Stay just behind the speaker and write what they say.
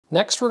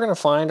Next, we're going to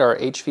find our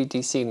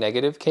HVDC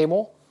negative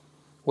cable,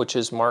 which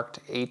is marked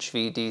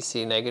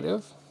HVDC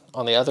negative.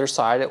 On the other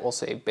side, it will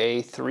say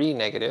Bay 3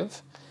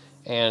 negative,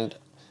 and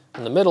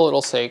in the middle,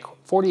 it'll say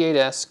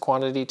 48S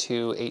quantity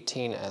 2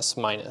 18S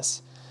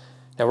minus.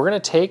 Now we're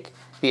going to take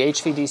the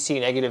HVDC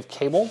negative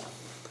cable,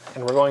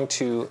 and we're going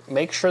to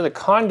make sure the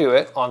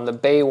conduit on the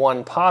Bay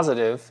 1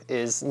 positive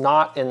is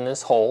not in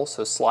this hole,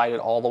 so slide it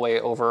all the way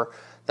over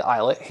the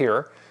eyelet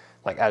here,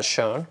 like as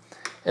shown.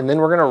 And then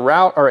we're going to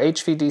route our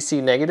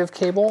HVDC negative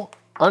cable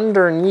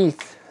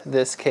underneath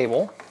this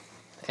cable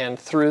and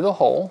through the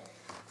hole.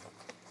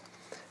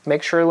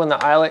 Make sure when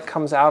the eyelet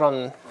comes out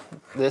on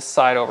this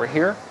side over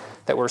here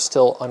that we're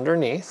still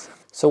underneath.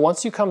 So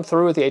once you come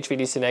through with the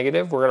HVDC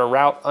negative, we're going to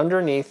route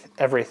underneath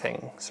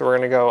everything. So we're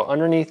going to go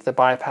underneath the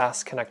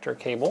bypass connector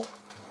cable,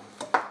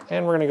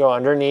 and we're going to go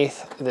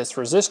underneath this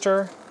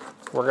resistor.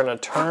 We're going to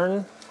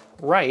turn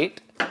right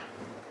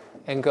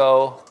and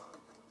go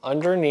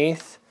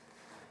underneath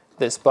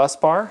this bus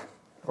bar.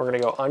 We're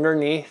going to go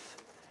underneath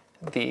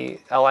the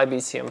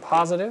LiBCM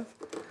positive.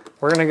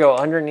 We're going to go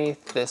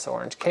underneath this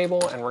orange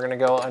cable, and we're going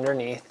to go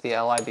underneath the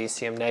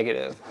LiBCM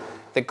negative.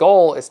 The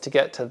goal is to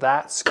get to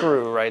that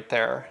screw right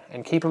there.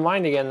 And keep in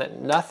mind again that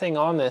nothing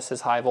on this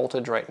is high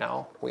voltage right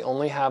now. We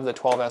only have the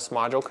 12S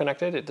module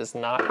connected. It does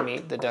not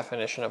meet the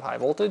definition of high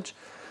voltage.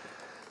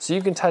 So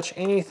you can touch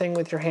anything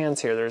with your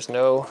hands here. There's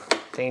no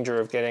danger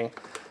of getting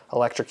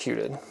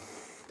electrocuted.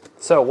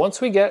 So once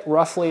we get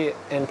roughly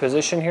in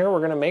position here, we're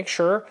going to make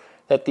sure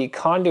that the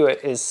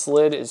conduit is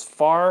slid as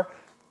far,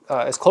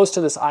 as close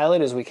to this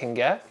eyelet as we can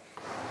get,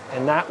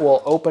 and that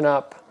will open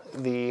up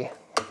the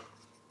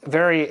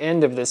very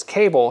end of this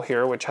cable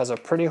here, which has a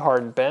pretty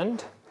hard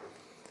bend.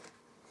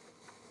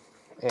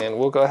 And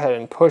we'll go ahead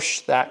and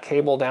push that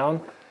cable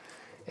down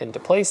into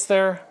place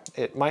there.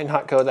 It might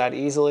not go that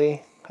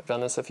easily. I've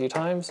done this a few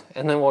times.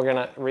 And then we're going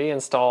to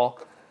reinstall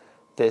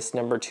this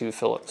number 2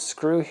 Phillips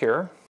screw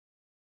here.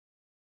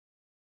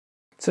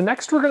 So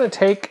next we're going to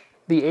take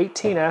the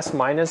 18S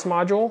minus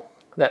module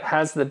that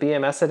has the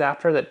BMS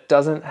adapter that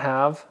doesn't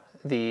have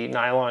the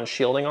nylon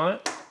shielding on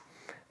it.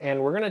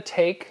 And we're going to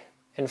take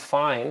and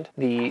find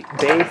the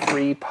Bay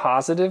 3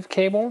 positive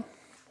cable,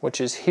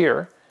 which is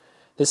here.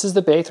 This is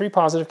the Bay 3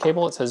 positive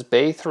cable. It says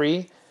Bay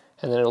 3,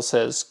 and then it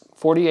says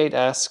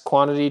 48S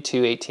quantity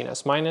 2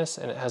 18S minus,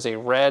 and it has a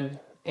red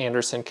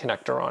Anderson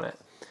connector on it.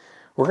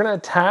 We're going to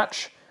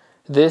attach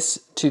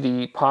this to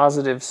the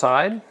positive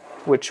side,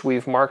 which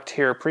we've marked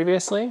here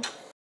previously.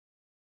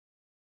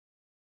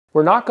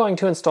 We're not going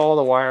to install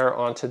the wire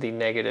onto the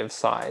negative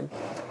side.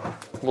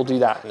 We'll do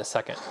that in a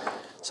second.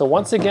 So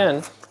once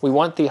again, we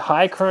want the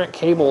high current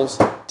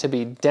cables to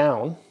be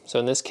down. So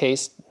in this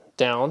case,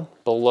 down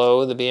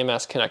below the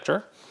BMS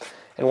connector.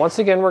 And once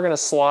again, we're going to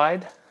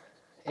slide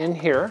in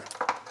here.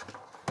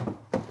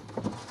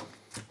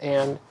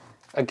 And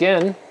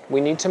again,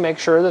 we need to make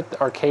sure that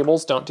our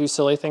cables don't do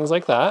silly things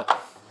like that.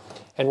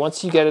 And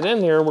once you get it in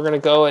there, we're going to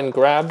go and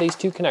grab these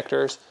 2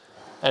 connectors.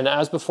 And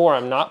as before,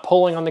 I'm not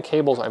pulling on the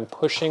cables, I'm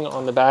pushing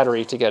on the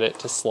battery to get it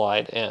to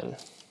slide in.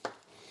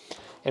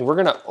 And we're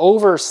going to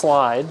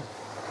overslide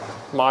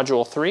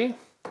module 3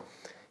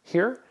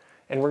 here,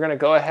 and we're going to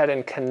go ahead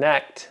and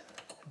connect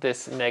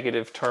this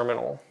negative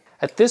terminal.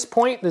 At this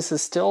point, this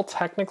is still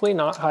technically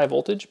not high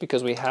voltage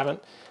because we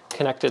haven't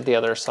connected the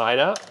other side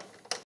up.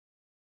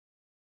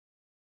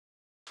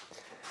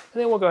 And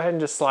then we'll go ahead and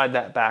just slide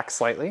that back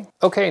slightly.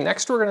 Okay,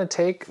 next we're going to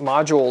take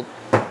module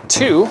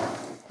 2,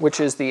 which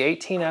is the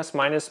 18S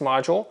minus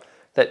module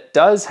that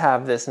does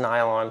have this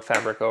nylon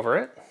fabric over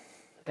it.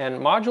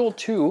 And module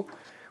 2,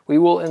 we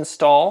will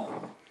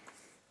install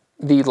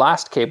the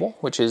last cable,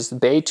 which is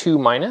Bay 2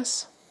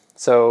 minus.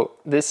 So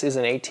this is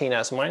an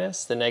 18S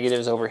minus. The negative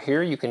is over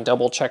here. You can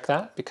double check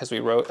that because we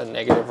wrote a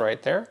negative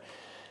right there.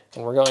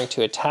 And we're going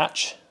to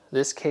attach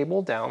this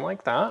cable down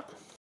like that.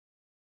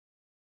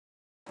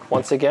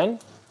 Once again,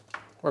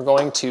 we're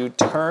going to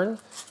turn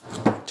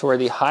to where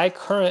the high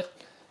current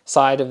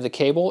side of the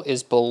cable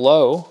is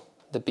below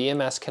the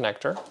BMS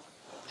connector.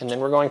 And then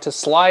we're going to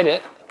slide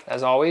it,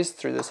 as always,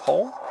 through this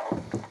hole.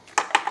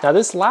 Now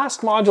this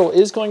last module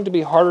is going to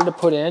be harder to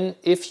put in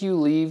if you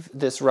leave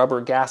this rubber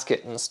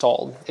gasket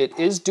installed. It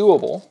is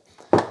doable.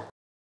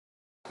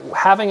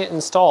 Having it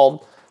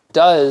installed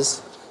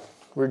does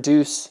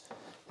reduce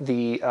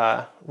the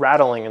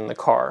rattling in the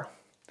car.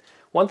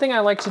 One thing I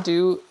like to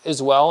do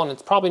as well, and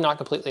it's probably not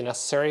completely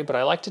necessary, but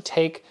I like to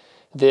take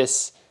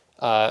this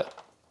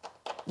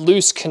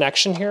loose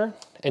connection here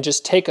and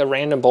just take a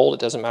random bolt, it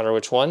doesn't matter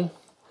which one,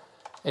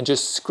 and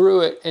just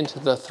screw it into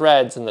the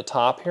threads in the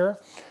top here.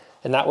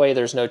 And that way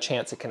there's no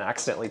chance it can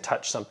accidentally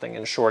touch something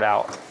and short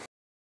out.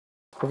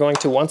 We're going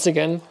to once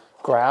again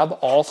grab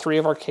all 3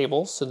 of our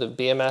cables, so the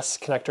BMS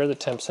connector, the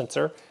temp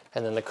sensor,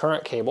 and then the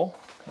current cable,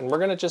 and we're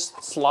going to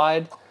just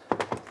slide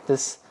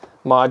this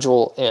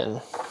module in.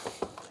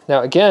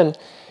 Now again,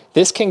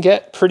 this can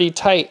get pretty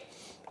tight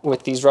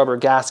with these rubber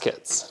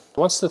gaskets.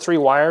 Once the 3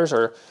 wires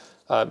are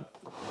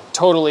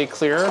totally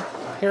clear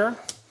here,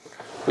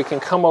 we can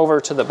come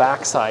over to the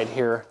back side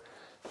here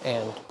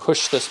and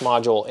push this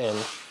module in.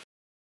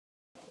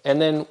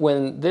 And then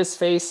when this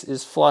face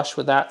is flush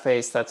with that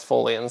face, that's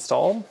fully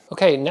installed.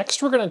 Okay,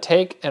 next we're gonna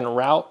take and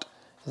route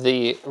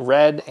the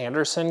red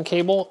Anderson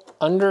cable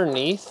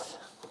underneath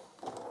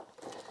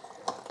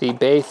the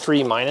Bay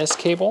 3 minus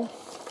cable,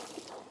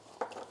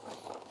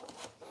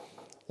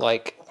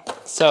 like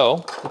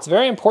so. It's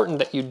very important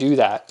that you do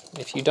that.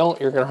 If you don't,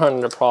 you're gonna run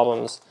into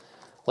problems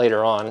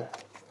later on.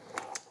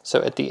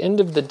 So at the end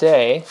of the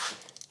day,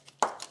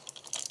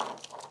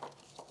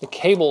 the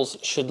cables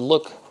should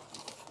look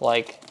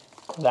like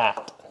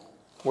that,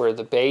 where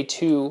the Bay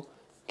 2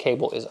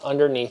 cable is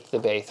underneath the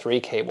Bay 3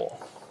 cable.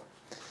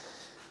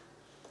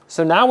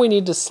 So now we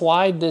need to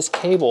slide this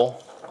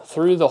cable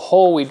through the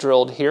hole we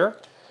drilled here,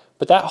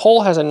 but that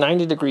hole has a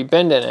 90-degree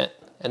bend in it,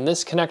 and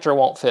this connector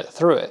won't fit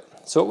through it.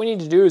 So what we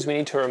need to do is we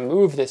need to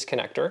remove this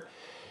connector,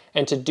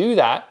 and to do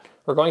that,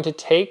 we're going to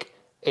take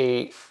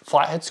a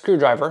flathead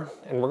screwdriver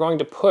and we're going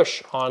to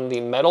push on the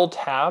metal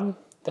tab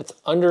that's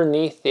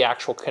underneath the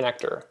actual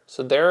connector.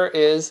 So there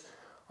is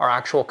our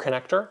actual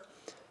connector.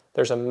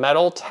 There's a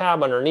metal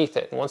tab underneath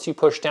it, and once you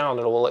push down,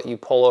 it will let you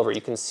pull over.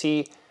 You can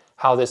see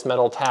how this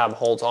metal tab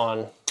holds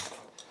on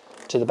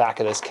to the back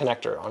of this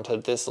connector, onto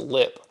this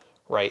lip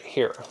right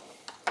here.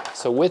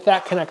 So with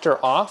that connector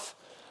off,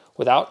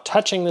 without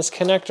touching this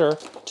connector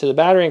to the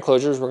battery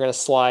enclosures, we're going to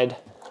slide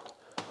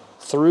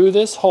through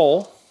this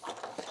hole,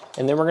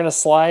 and then we're going to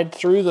slide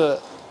through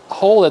the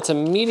hole that's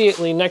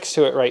immediately next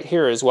to it right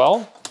here as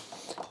well.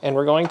 And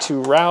we're going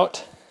to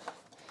route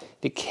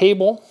the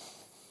cable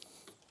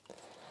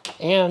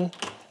and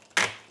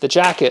the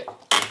jacket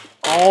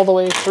all the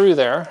way through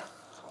there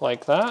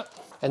like that.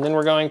 And then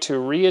we're going to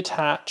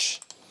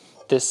reattach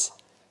this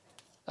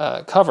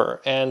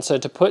cover. And so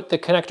to put the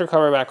connector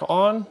cover back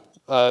on,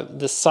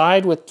 the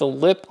side with the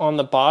lip on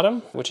the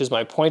bottom, which is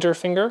my pointer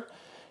finger,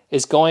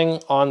 is going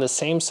on the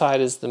same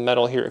side as the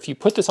metal here. If you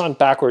put this on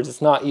backwards,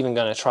 it's not even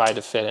going to try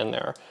to fit in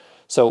there.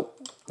 So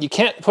you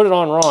can't put it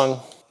on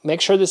wrong. Make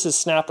sure this is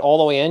snapped all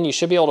the way in. You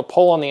should be able to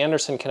pull on the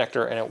Anderson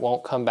connector and it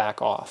won't come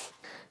back off.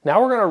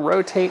 Now we're going to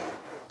rotate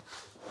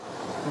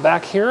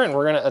back here and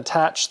we're going to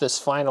attach this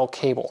final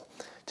cable.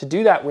 To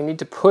do that, we need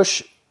to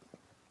push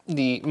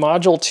the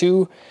module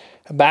 2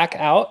 back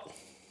out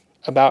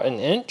about an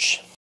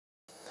inch.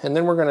 And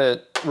then we're going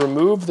to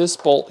remove this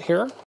bolt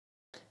here,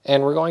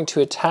 and we're going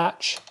to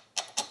attach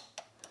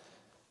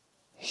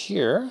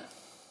here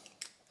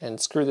and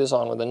screw this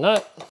on with a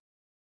nut.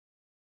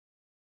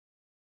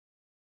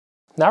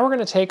 Now we're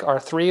going to take our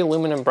 3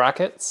 aluminum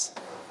brackets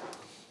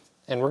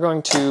and we're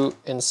going to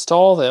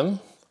install them.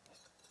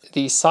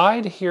 The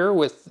side here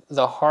with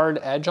the hard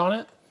edge on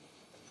it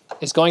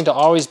is going to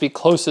always be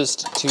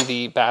closest to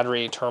the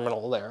battery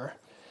terminal there.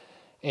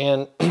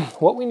 And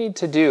what we need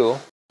to do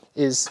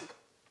is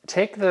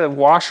take the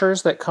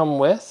washers that come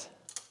with,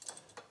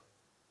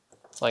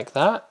 like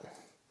that,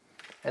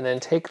 and then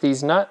take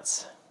these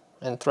nuts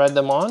and thread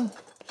them on,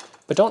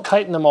 but don't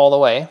tighten them all the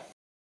way.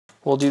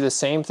 We'll do the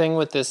same thing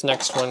with this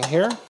next one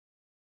here.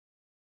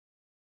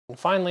 And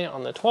finally,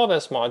 on the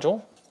 12S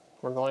module,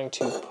 we're going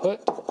to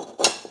put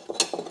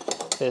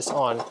this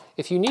on.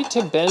 If you need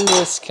to bend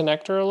this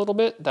connector a little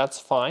bit, that's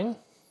fine.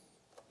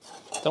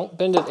 Don't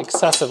bend it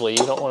excessively,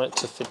 you don't want it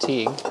to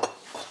fatigue.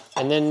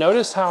 And then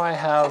notice how I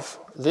have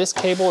this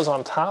cable is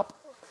on top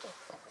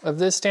of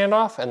this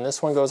standoff and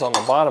this one goes on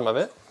the bottom of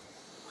it.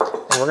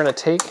 And we're going to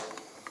take,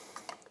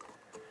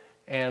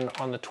 and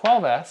on the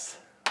 12S,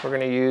 we're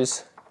going to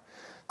use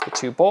the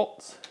 2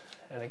 bolts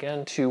and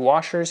again 2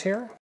 washers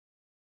here.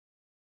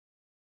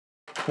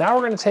 Now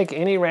we're going to take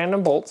any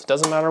random bolts,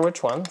 doesn't matter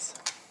which ones,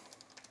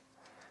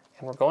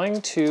 and we're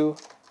going to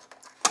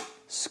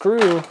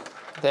screw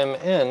them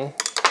in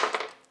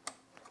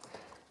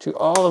to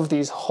all of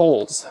these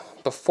holes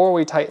before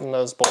we tighten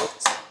those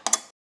bolts.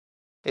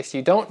 If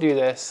you don't do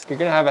this, you're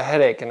going to have a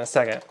headache in a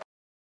second.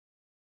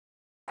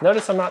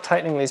 Notice I'm not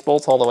tightening these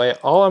bolts all the way.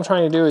 All I'm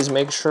trying to do is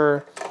make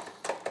sure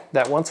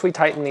that once we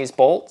tighten these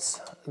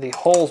bolts, the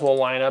holes will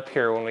line up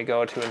here when we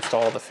go to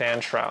install the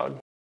fan shroud.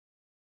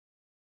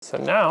 So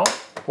now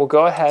we'll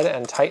go ahead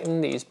and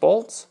tighten these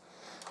bolts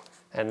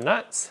and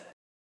nuts.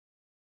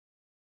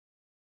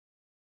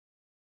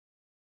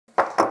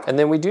 And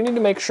then we do need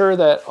to make sure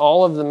that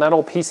all of the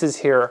metal pieces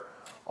here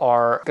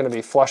are going to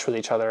be flush with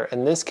each other.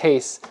 In this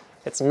case,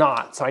 it's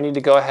not, so I need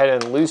to go ahead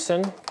and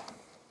loosen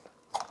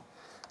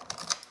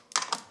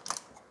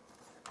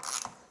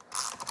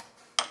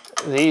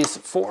these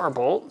 4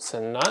 bolts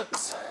and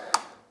nuts.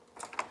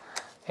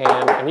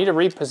 And I need to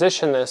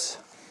reposition this.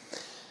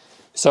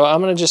 So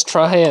I'm going to just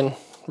try and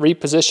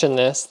reposition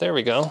this. There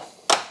we go,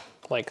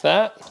 like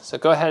that. So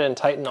go ahead and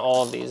tighten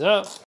all of these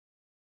up.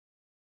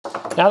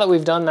 Now that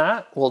we've done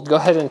that, we'll go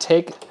ahead and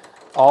take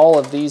all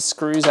of these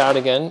screws out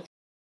again.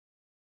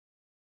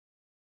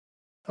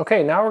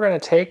 Okay, now we're going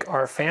to take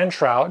our fan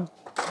shroud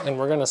and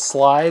we're going to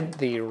slide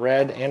the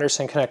red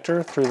Anderson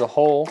connector through the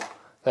hole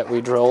that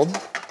we drilled.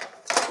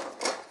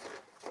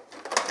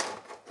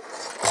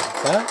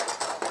 Like that.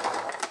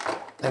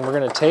 And we're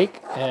going to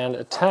take and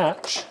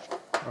attach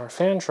our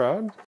fan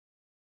shroud.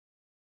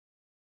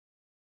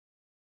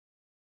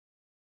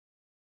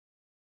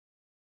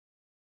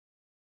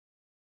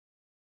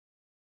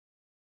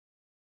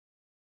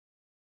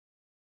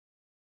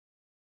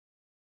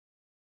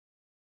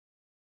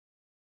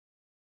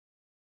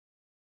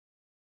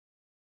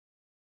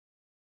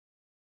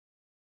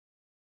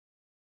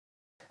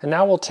 And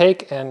now we'll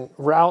take and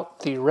route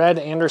the red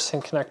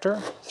Anderson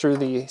connector through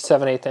the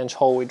 7/8 inch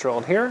hole we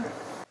drilled here.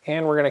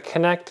 And we're going to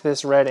connect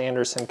this red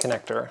Anderson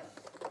connector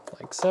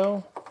like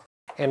so.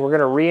 And we're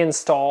going to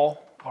reinstall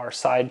our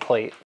side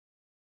plate.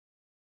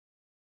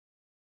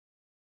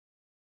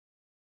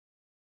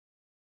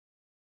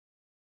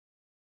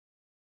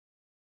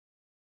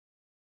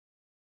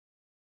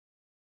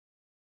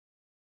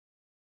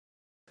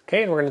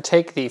 Okay, and we're going to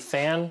take the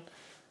fan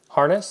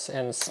harness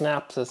and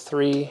snap the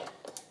 3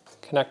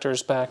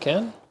 connectors back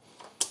in,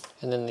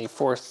 and then the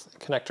 4th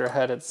connector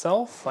head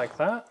itself, like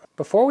that.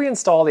 Before we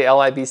install the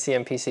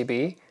LiBCM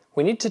PCB,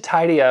 we need to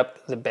tidy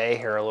up the bay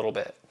here a little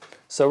bit.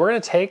 So we're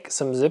going to take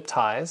some zip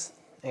ties,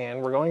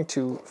 and we're going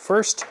to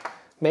first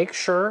make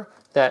sure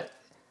that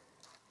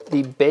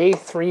the bay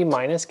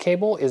 3-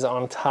 cable is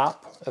on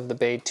top of the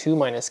bay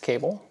 2-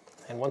 cable.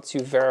 And once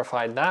you've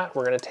verified that,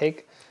 we're going to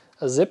take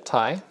a zip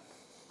tie,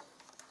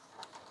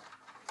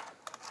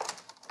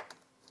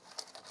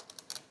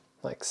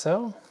 like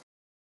so.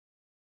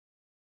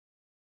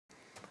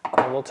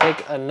 And we'll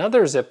take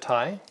another zip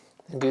tie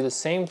and do the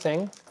same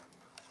thing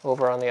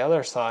over on the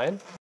other side.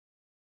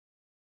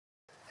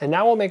 And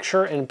now we'll make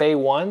sure in bay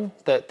 1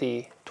 that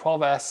the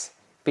 12S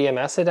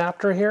BMS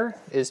adapter here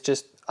is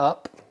just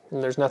up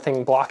and there's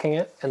nothing blocking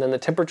it. And then the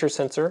temperature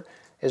sensor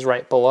is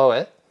right below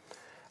it.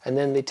 And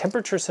then the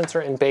temperature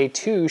sensor in bay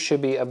 2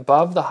 should be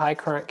above the high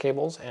current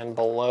cables and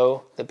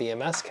below the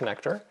BMS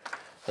connector.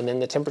 And then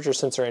the temperature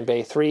sensor in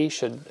bay 3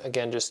 should,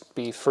 again, just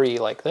be free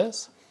like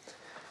this.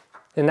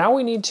 And now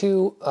we need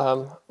to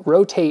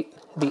rotate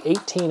the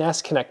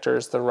 18S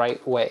connectors the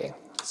right way.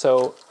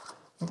 So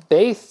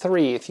bay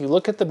 3, if you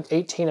look at the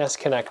 18S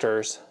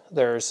connectors,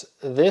 there's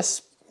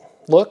this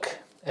look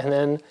and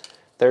then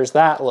there's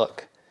that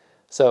look.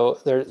 So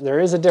there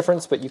is a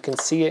difference, but you can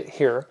see it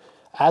here.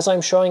 As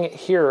I'm showing it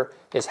here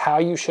is how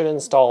you should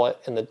install it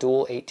in the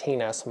dual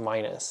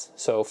 18S-.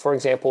 So for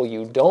example,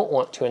 you don't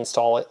want to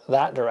install it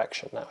that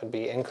direction. That would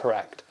be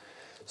incorrect.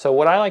 So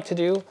what I like to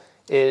do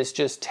is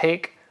just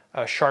take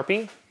a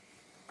Sharpie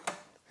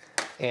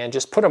and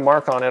just put a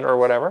mark on it or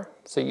whatever.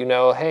 So you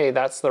know, hey,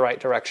 that's the right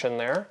direction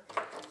there.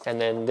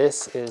 And then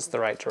this is the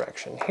right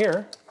direction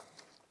here.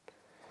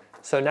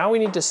 So now we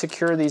need to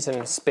secure these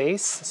in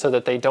space so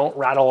that they don't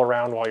rattle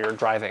around while you're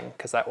driving,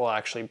 because that will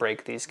actually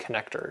break these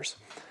connectors.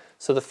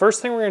 So the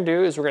first thing we're going to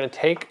do is we're going to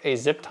take a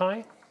zip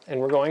tie and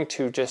we're going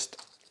to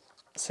just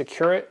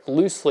secure it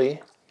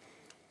loosely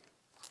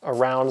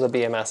around the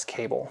BMS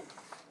cable.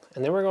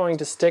 And then we're going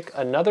to stick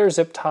another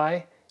zip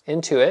tie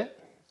into it,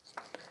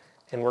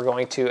 and we're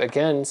going to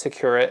again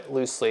secure it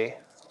loosely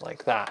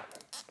like that.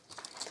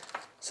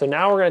 So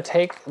now we're going to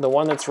take the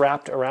one that's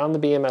wrapped around the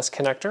BMS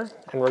connector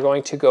and we're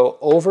going to go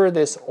over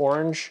this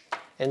orange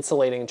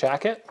insulating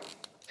jacket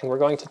and we're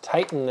going to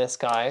tighten this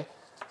guy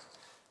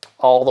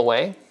all the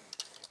way.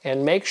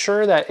 And make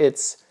sure that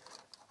it's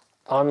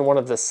on one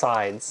of the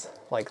sides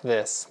like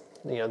this,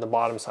 you know, the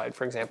bottom side,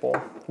 for example.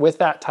 With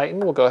that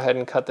tightened, we'll go ahead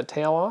and cut the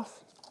tail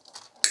off.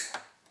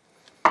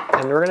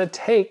 And we're going to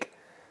take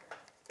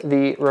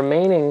the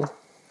remaining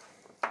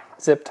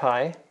zip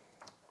tie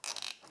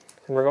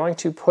and we're going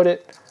to put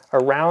it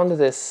around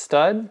this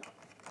stud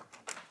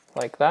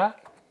like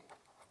that.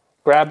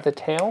 Grab the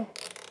tail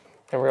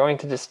and we're going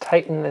to just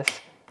tighten this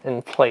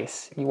in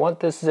place. You want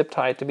this zip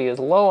tie to be as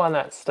low on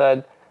that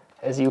stud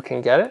as you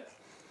can get it.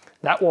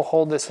 That will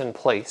hold this in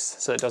place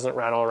so it doesn't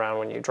rattle around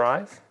when you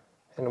drive.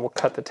 And we'll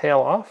cut the tail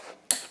off.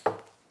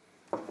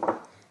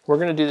 We're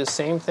going to do the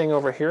same thing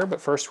over here,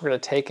 but first we're going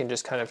to take and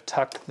just kind of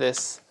tuck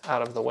this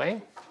out of the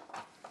way.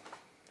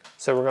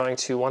 So we're going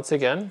to, once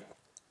again,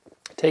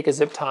 take a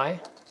zip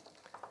tie,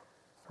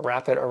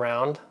 wrap it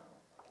around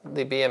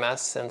the BMS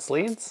sense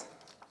leads,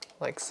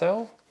 like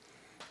so.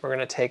 We're going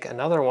to take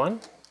another one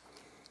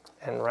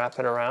and wrap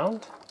it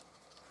around,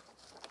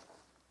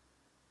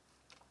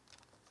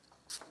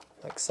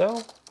 like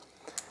so.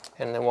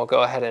 And then we'll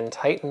go ahead and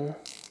tighten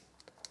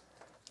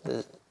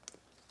the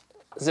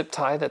zip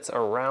tie that's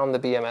around the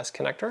BMS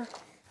connector.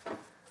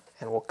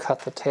 And we'll cut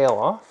the tail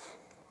off.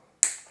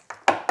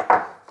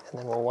 And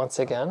then we'll once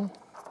again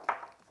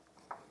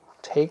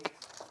take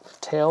the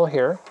tail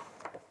here,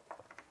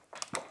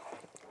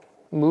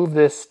 move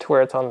this to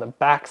where it's on the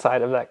back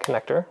side of that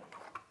connector.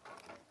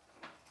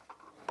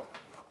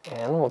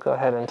 And we'll go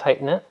ahead and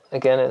tighten it,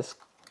 again, as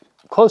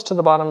close to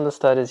the bottom of the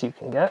stud as you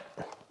can get.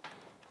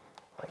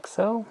 Like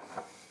so,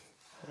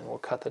 and we'll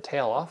cut the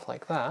tail off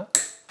like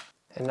that.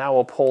 And now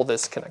we'll pull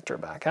this connector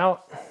back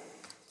out.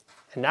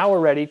 And now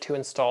we're ready to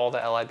install the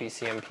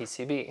LiBCM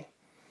PCB.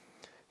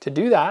 To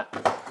do that,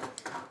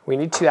 we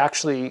need to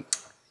actually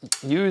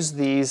use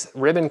these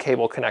ribbon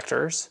cable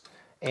connectors.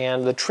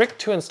 And the trick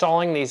to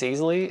installing these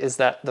easily is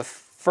that the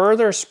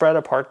further spread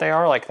apart they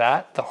are like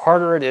that, the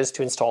harder it is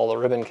to install the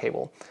ribbon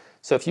cable.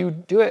 So if you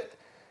do it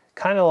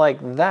kind of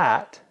like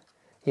that,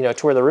 you know,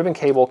 to where the ribbon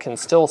cable can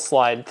still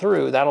slide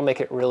through, that'll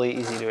make it really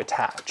easy to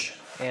attach.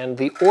 And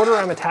the order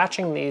I'm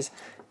attaching these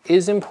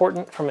is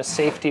important from a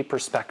safety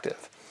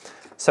perspective.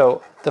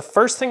 So the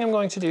first thing I'm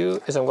going to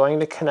do is I'm going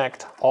to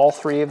connect all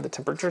 3 of the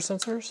temperature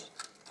sensors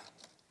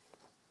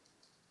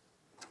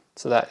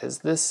So that is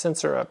this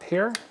sensor up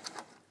here.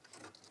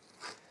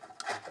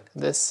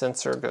 This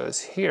sensor goes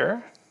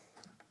here.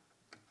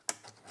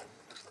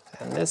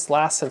 And this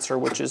last sensor,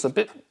 which is a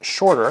bit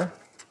shorter,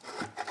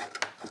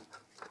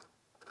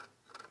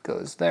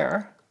 goes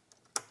there.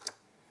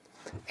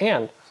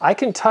 And I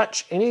can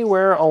touch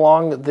anywhere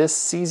along this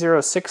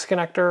C06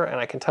 connector, and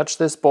I can touch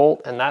this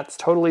bolt, and that's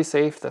totally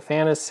safe. The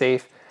fan is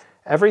safe.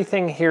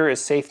 Everything here is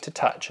safe to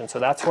touch, and so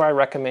that's where I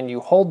recommend you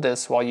hold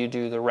this while you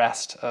do the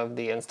rest of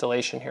the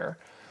installation here.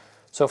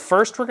 So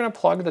first we're going to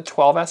plug the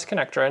 12S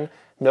connector in.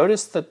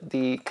 Notice that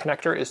the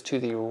connector is to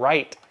the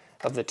right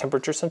of the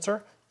temperature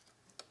sensor.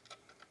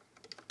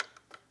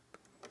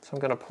 So I'm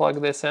going to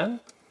plug this in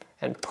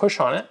and push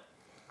on it.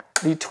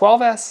 The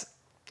 12S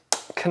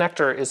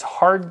connector is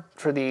hard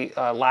for the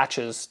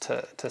latches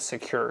to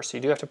secure, so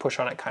you do have to push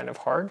on it kind of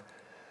hard.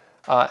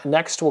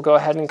 Next, we'll go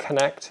ahead and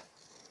connect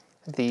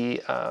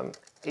the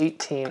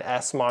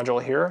 18S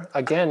module here.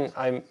 Again,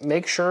 I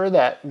make sure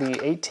that the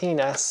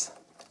 18S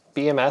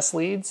BMS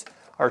leads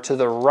are to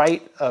the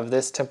right of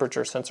this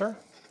temperature sensor.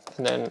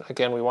 And then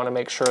again, we want to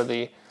make sure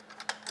the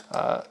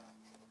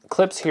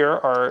clips here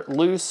are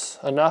loose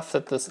enough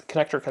that this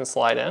connector can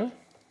slide in.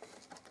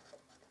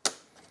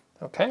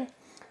 Okay,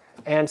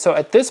 and so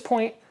at this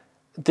point,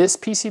 this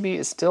PCB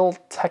is still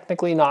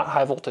technically not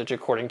high voltage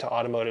according to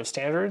automotive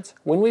standards.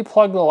 When we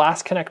plug the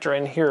last connector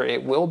in here,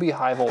 it will be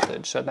high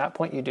voltage. So at that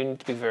point, you do need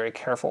to be very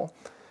careful.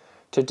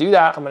 To do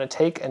that, I'm going to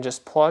take and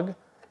just plug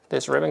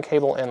this ribbon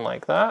cable in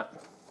like that.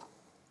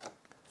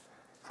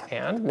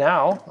 And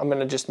now I'm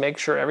going to just make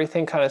sure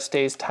everything kind of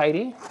stays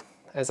tidy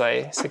as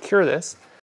I secure this.